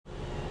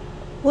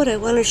What I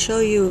want to show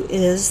you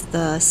is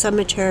the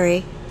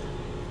cemetery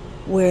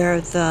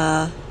where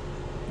the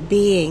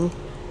being,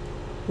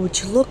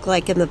 which looked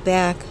like in the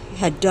back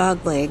had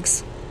dog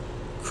legs,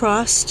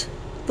 crossed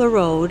the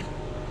road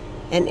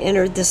and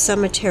entered the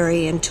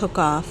cemetery and took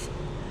off.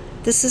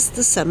 This is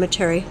the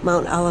cemetery,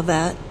 Mount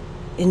Olivet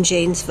in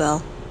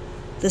Janesville.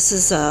 This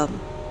is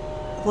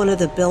one of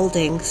the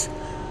buildings,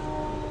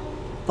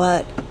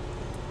 but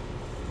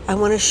I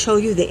want to show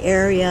you the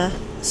area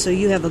so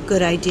you have a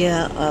good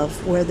idea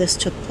of where this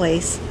took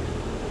place.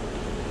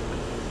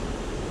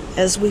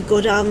 As we go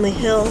down the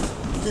hill,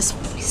 this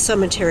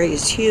cemetery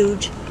is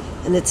huge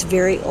and it's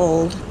very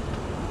old.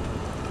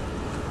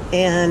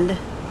 And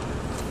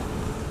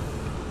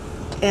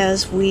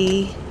as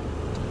we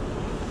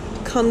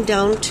come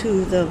down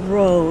to the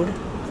road,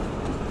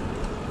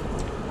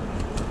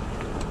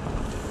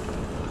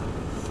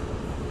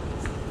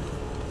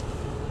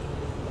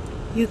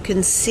 you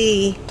can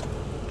see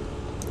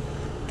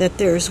that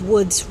there's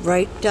woods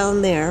right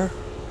down there.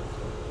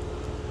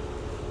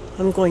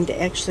 I'm going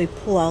to actually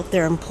pull out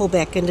there and pull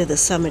back into the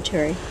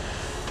cemetery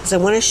because I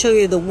want to show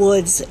you the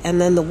woods, and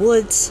then the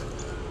woods,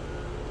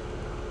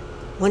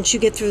 once you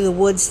get through the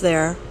woods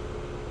there,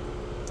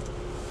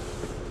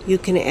 you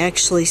can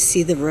actually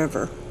see the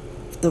river,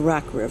 the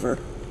Rock River.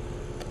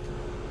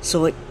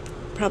 So it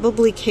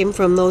probably came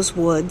from those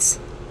woods,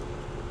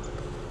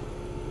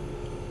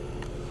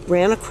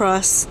 ran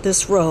across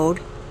this road,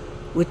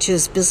 which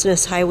is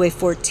Business Highway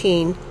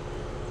 14,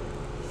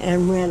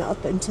 and ran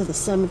up into the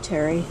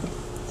cemetery,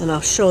 and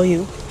I'll show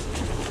you.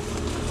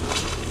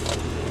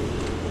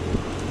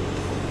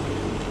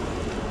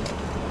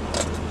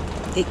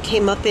 It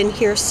came up in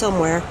here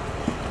somewhere,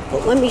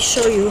 but let me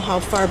show you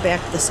how far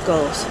back this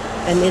goes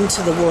and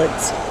into the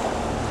woods.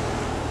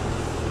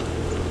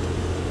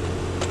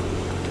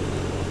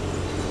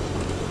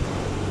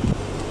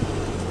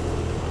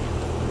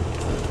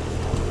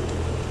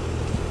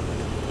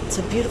 It's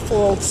a beautiful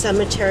old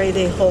cemetery.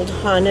 They hold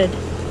haunted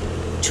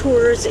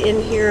tours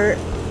in here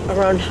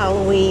around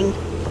Halloween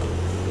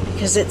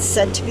because it's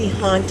said to be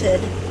haunted.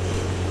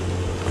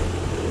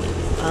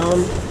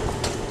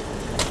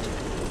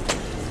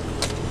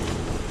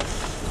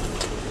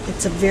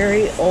 It's a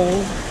very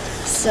old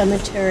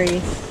cemetery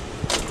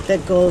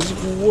that goes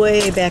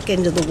way back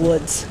into the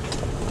woods.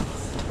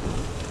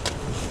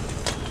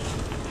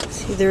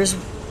 See,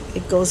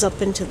 it goes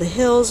up into the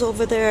hills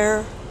over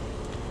there.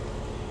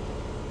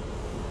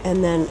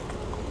 And then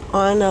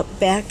on up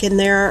back in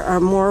there are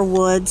more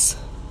woods.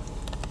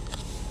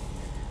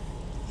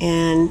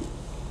 And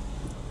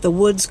the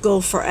woods go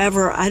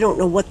forever. I don't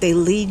know what they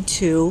lead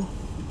to.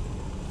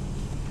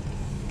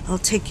 I'll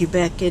take you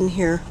back in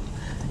here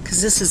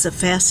because this is a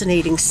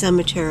fascinating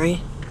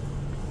cemetery.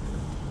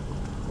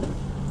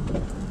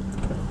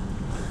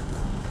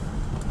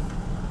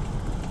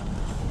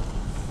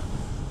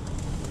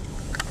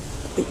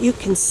 But you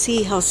can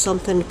see how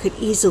something could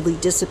easily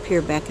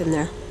disappear back in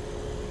there.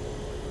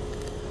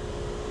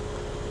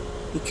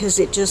 Because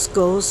it just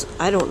goes,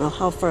 I don't know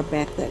how far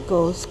back that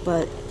goes,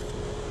 but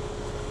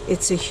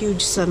it's a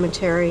huge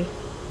cemetery.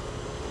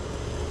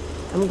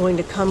 I'm going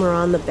to come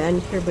around the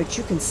bend here, but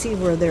you can see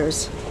where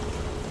there's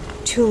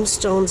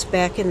tombstones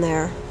back in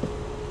there.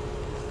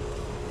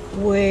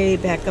 Way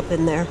back up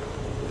in there.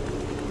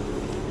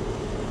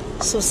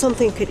 So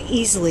something could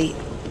easily,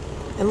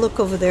 and look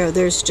over there,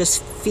 there's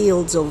just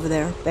fields over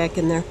there, back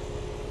in there,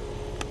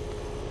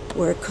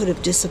 where it could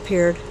have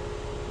disappeared.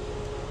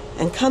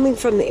 And coming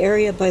from the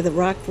area by the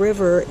Rock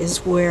River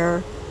is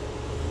where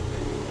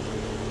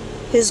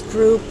his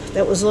group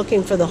that was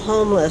looking for the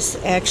homeless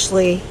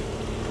actually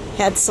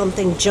had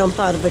something jump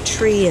out of a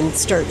tree and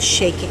start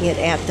shaking it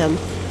at them.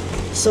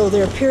 So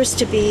there appears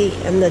to be,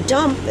 and the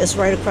dump is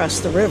right across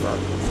the river.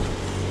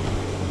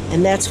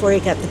 And that's where he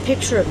got the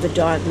picture of the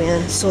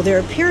Dogman. So there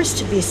appears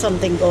to be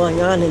something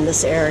going on in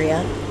this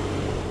area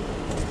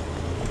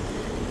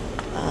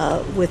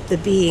with the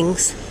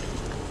beings.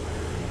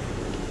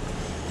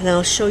 And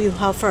I'll show you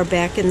how far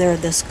back in there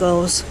this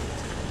goes,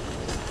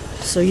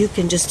 so you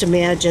can just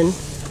imagine.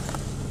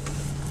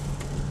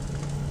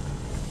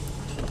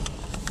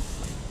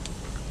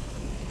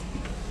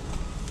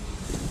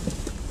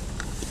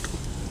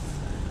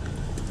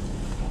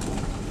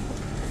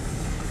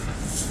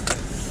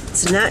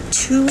 It's not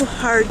too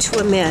hard to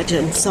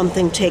imagine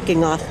something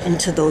taking off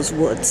into those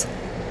woods,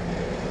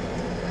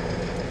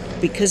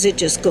 because it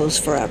just goes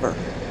forever.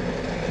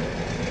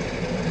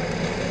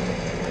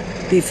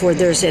 Before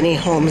there's any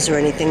homes or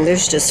anything,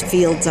 there's just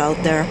fields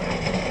out there.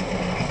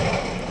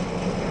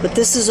 But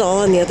this is all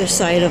on the other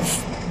side of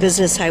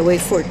Business Highway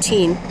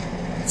 14.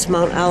 It's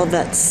Mount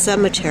Olivet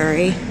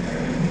Cemetery.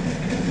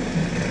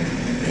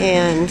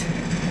 And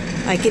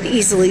I could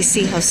easily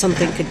see how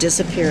something could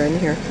disappear in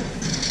here.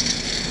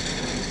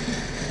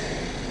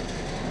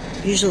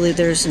 Usually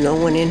there's no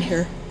one in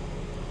here.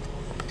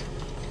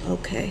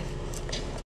 Okay.